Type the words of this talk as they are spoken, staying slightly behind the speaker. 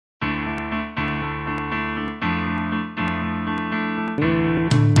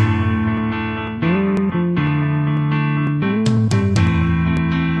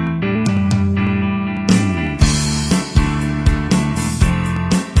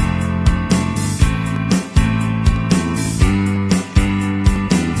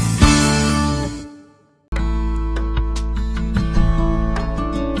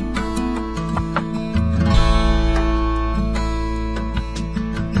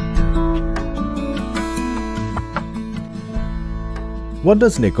What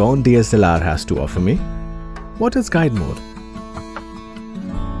does Nikon DSLR has to offer me? What is guide mode?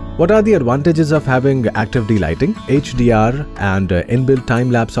 What are the advantages of having active D-lighting, HDR and inbuilt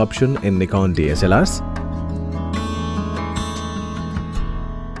time-lapse option in Nikon DSLRs?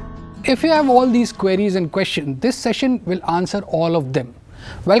 If you have all these queries and questions, this session will answer all of them.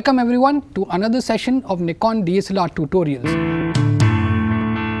 Welcome everyone to another session of Nikon DSLR tutorials.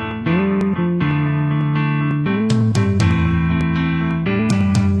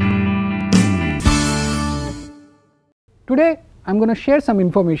 Today I am going to share some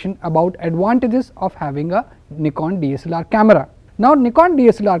information about advantages of having a Nikon DSLR camera. Now Nikon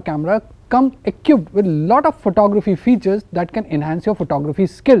DSLR camera come equipped with a lot of photography features that can enhance your photography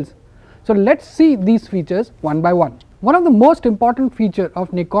skills. So let's see these features one by one. One of the most important feature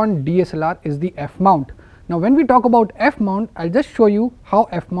of Nikon DSLR is the F-mount. Now when we talk about F-mount, I'll just show you how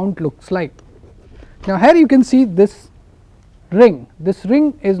F-mount looks like. Now here you can see this ring. This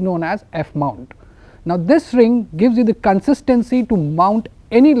ring is known as F-mount. Now this ring gives you the consistency to mount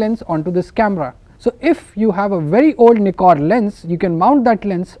any lens onto this camera. So if you have a very old NIKKOR lens, you can mount that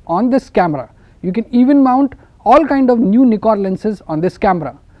lens on this camera. You can even mount all kind of new NIKKOR lenses on this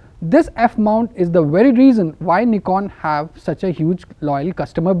camera. This F-mount is the very reason why Nikon have such a huge loyal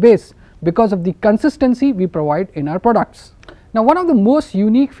customer base, because of the consistency we provide in our products. Now one of the most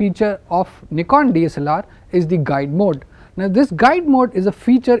unique feature of Nikon DSLR is the guide mode. Now this guide mode is a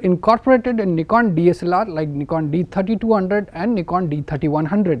feature incorporated in Nikon DSLR like Nikon D3200 and Nikon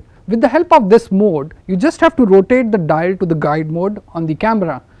D3100. With the help of this mode, you just have to rotate the dial to the guide mode on the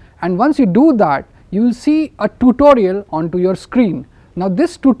camera, and once you do that, you will see a tutorial onto your screen. Now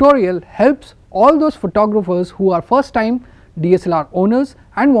this tutorial helps all those photographers who are first time DSLR owners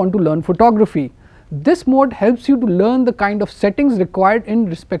and want to learn photography. This mode helps you to learn the kind of settings required in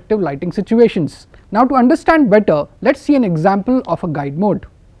respective lighting situations. Now to understand better, let's see an example of a guide mode.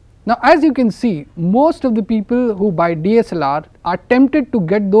 Now as you can see, most of the people who buy DSLR are tempted to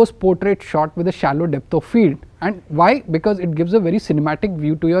get those portrait shot with a shallow depth of field. And why? Because it gives a very cinematic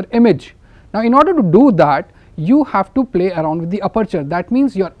view to your image. Now in order to do that, you have to play around with the aperture. That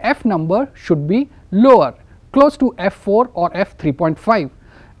means your f number should be lower, close to f4 or f3.5.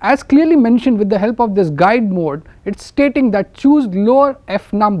 As clearly mentioned with the help of this guide mode, it's stating that choose lower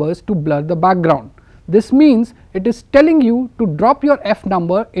f numbers to blur the background. This means it is telling you to drop your f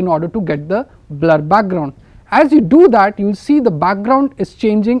number in order to get the blur background. As you do that, you will see the background is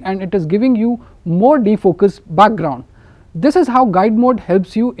changing and it is giving you more defocused background. This is how guide mode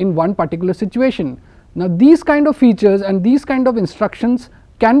helps you in one particular situation. Now these kind of features and these kind of instructions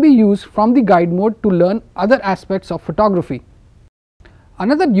can be used from the guide mode to learn other aspects of photography.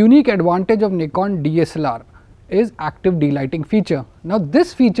 Another unique advantage of Nikon DSLR is active D-lighting feature. Now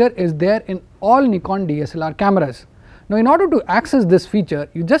this feature is there in all Nikon DSLR cameras. Now in order to access this feature,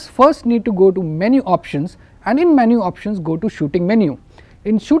 you just first need to go to menu options, and in menu options go to shooting menu.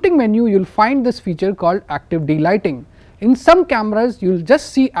 In shooting menu you will find this feature called active D-lighting. In some cameras you will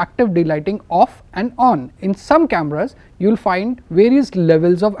just see active D-lighting off and on. In some cameras you will find various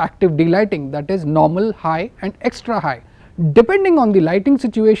levels of active D-lighting, that is normal, high and extra high. Depending on the lighting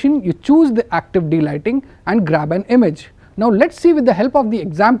situation, you choose the active D-lighting and grab an image. Now let's see with the help of the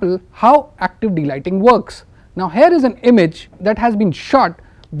example how active D-lighting works. Now here is an image that has been shot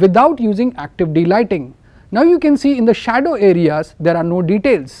without using active D-lighting. Now you can see in the shadow areas there are no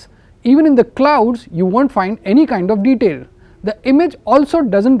details. Even in the clouds you won't find any kind of detail. The image also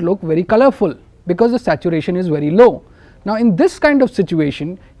doesn't look very colorful because the saturation is very low. Now in this kind of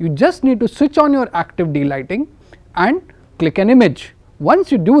situation, you just need to switch on your active D-lighting and click an image.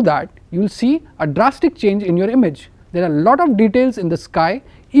 Once you do that, you will see a drastic change in your image. There are a lot of details in the sky,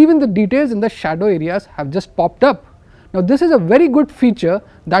 even the details in the shadow areas have just popped up. Now this is a very good feature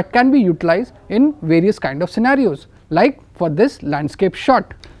that can be utilized in various kind of scenarios, like for this landscape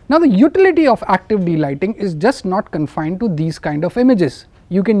shot. Now the utility of active D-lighting is just not confined to these kind of images.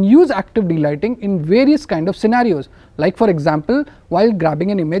 You can use active D-lighting in various kind of scenarios, like for example while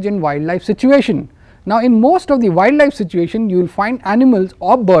grabbing an image in wildlife situation. Now in most of the wildlife situation you will find animals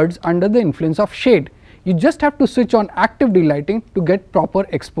or birds under the influence of shade. You just have to switch on active DLighting to get proper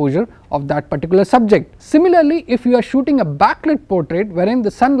exposure of that particular subject. Similarly, if you are shooting a backlit portrait wherein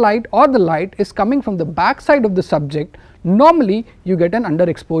the sunlight or the light is coming from the back side of the subject, normally you get an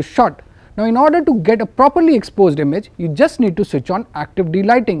underexposed shot. Now, in order to get a properly exposed image, you just need to switch on active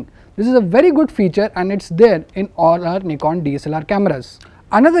DLighting. This is a very good feature and it's there in all our Nikon DSLR cameras.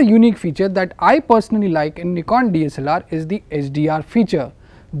 Another unique feature that I personally like in Nikon DSLR is the HDR feature.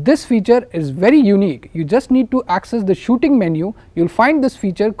 This feature is very unique. You just need to access the shooting menu. You'll find this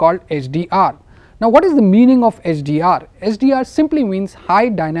feature called HDR. Now, what is the meaning of HDR? HDR simply means high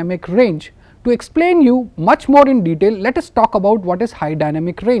dynamic range. To explain you much more in detail, let us talk about what is high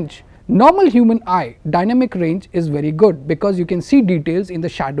dynamic range. Normal human eye dynamic range is very good because you can see details in the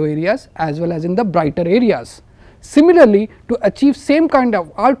shadow areas as well as in the brighter areas. Similarly, to achieve same kind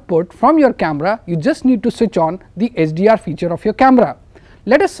of output from your camera, you just need to switch on the HDR feature of your camera.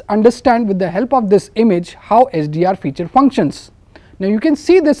 Let us understand with the help of this image how HDR feature functions. Now, you can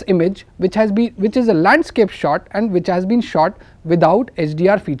see this image which is a landscape shot and which has been shot without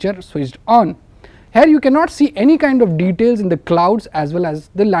HDR feature switched on. Here you cannot see any kind of details in the clouds as well as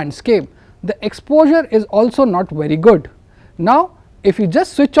the landscape. The exposure is also not very good. Now, if you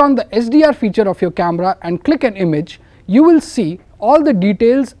just switch on the HDR feature of your camera and click an image, you will see all the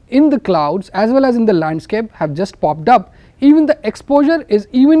details in the clouds as well as in the landscape have just popped up. Even the exposure is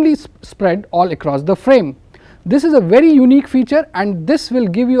evenly spread all across the frame. This is a very unique feature and this will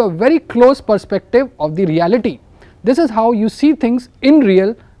give you a very close perspective of the reality. This is how you see things in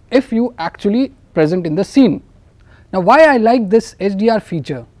real if you actually present in the scene. Now, why I like this HDR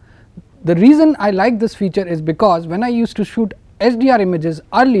feature? The reason I like this feature is because when I used to shoot HDR images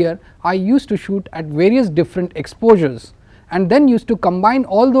earlier, I used to shoot at various different exposures and then used to combine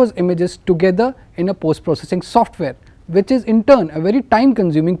all those images together in a post-processing software, which is in turn a very time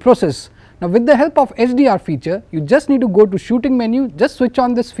consuming process. Now, with the help of HDR feature, you just need to go to shooting menu, just switch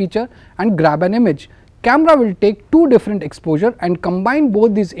on this feature and grab an image. Camera will take two different exposure and combine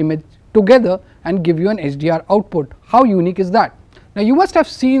both these images together and give you an HDR output. How unique is that? Now, you must have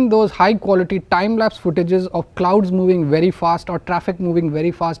seen those high quality time-lapse footages of clouds moving very fast or traffic moving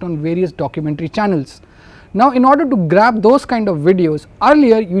very fast on various documentary channels. Now, in order to grab those kind of videos,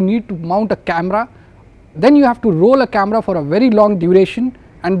 earlier you need to mount a camera, then you have to roll a camera for a very long duration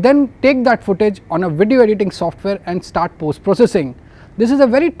and then take that footage on a video editing software and start post-processing. This is a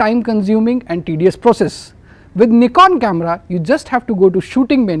very time consuming and tedious process. With Nikon camera, you just have to go to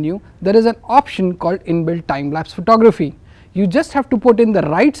shooting menu. There is an option called inbuilt time-lapse photography. You just have to put in the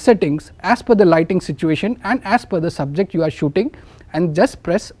right settings as per the lighting situation and as per the subject you are shooting and just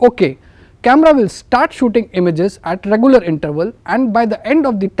press OK. Camera will start shooting images at regular interval and by the end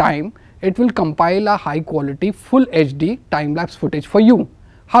of the time, it will compile a high quality full HD time-lapse footage for you.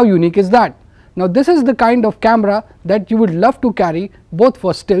 How unique is that? Now, this is the kind of camera that you would love to carry both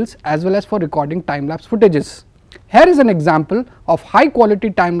for stills as well as for recording time-lapse footages. Here is an example of high quality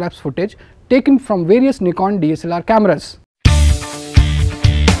time-lapse footage taken from various Nikon DSLR cameras.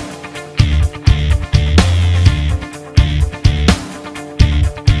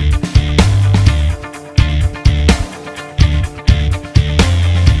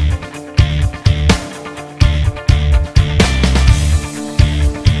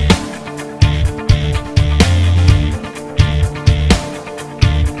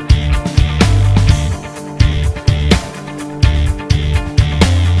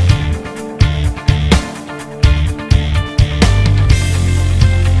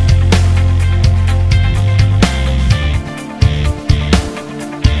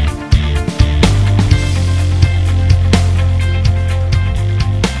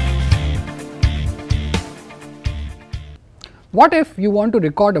 What if you want to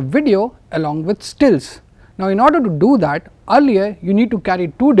record a video along with stills? Now, in order to do that, earlier you need to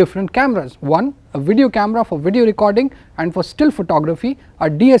carry two different cameras. One, a video camera for video recording, and for still photography, a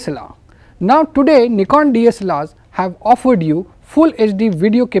DSLR. Now, today Nikon DSLRs have offered you full HD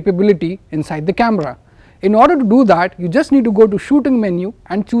video capability inside the camera. In order to do that, you just need to go to shooting menu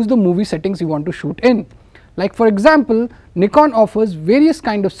and choose the movie settings you want to shoot in. Like for example, Nikon offers various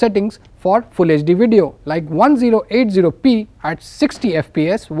kind of settings for full HD video like 1080p at 60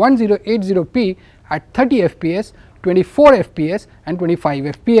 fps, 1080p at 30 fps, 24 fps and 25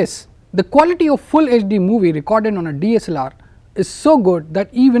 fps. The quality of full HD movie recorded on a DSLR is so good that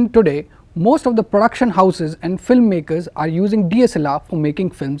even today most of the production houses and filmmakers are using DSLR for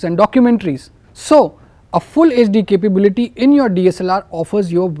making films and documentaries. So, a full HD capability in your DSLR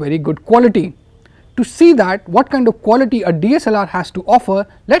offers you a very good quality. To see that what kind of quality a DSLR has to offer,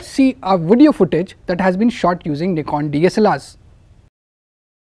 let's see a video footage that has been shot using Nikon DSLRs.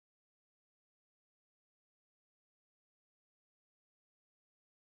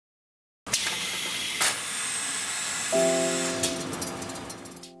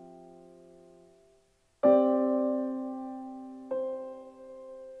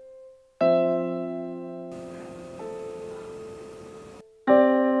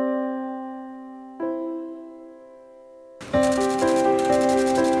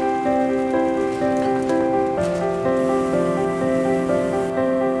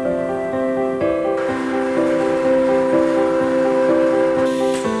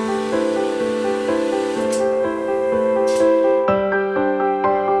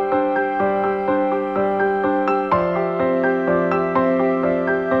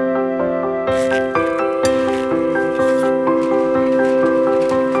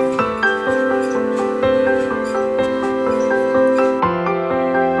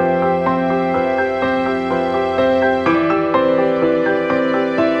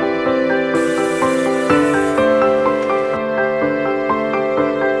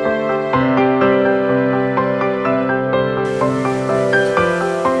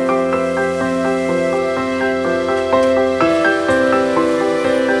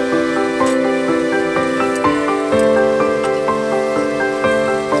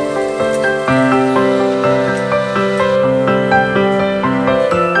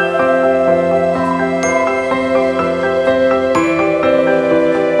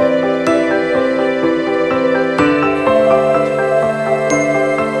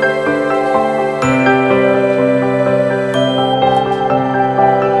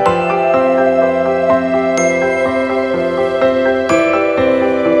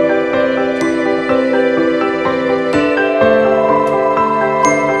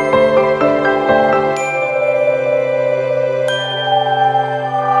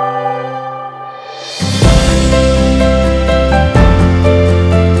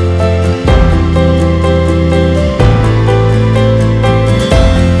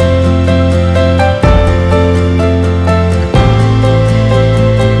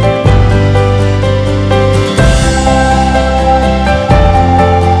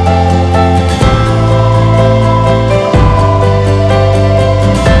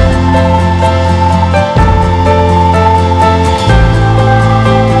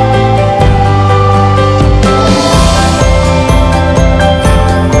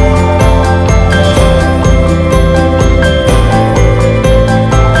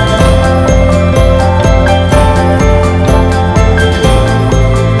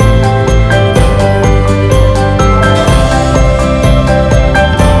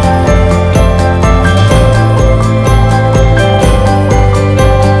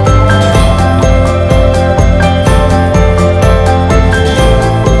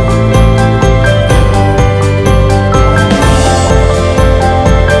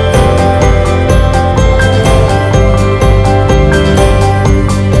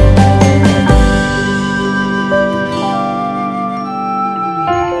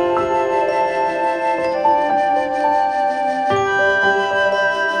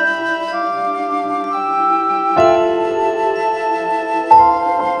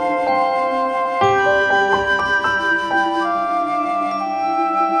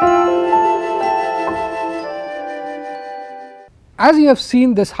 As you have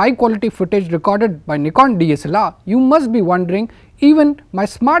seen this high quality footage recorded by Nikon DSLR, you must be wondering, even my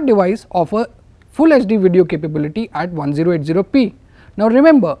smart device offers Full HD video capability at 1080p. Now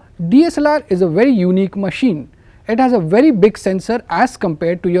remember, DSLR is a very unique machine. It has a very big sensor as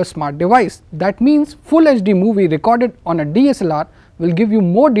compared to your smart device. That means Full HD movie recorded on a DSLR will give you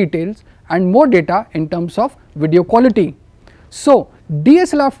more details and more data in terms of video quality. So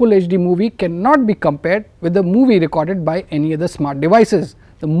DSLR Full HD movie cannot be compared with the movie recorded by any other smart devices.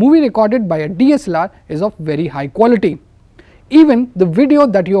 The movie recorded by a DSLR is of very high quality. Even the video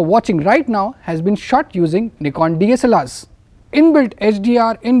that you are watching right now has been shot using Nikon DSLRs. Inbuilt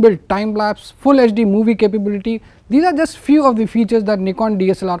HDR, inbuilt time-lapse, Full HD movie capability, these are just few of the features that Nikon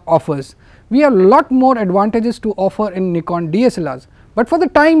DSLR offers. We have a lot more advantages to offer in Nikon DSLRs, but for the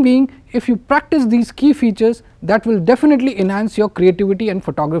time being, if you practice these key features, that will definitely enhance your creativity and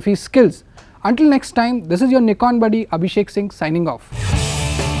photography skills. Until next time, this is your Nikon buddy Abhishek Singh signing off.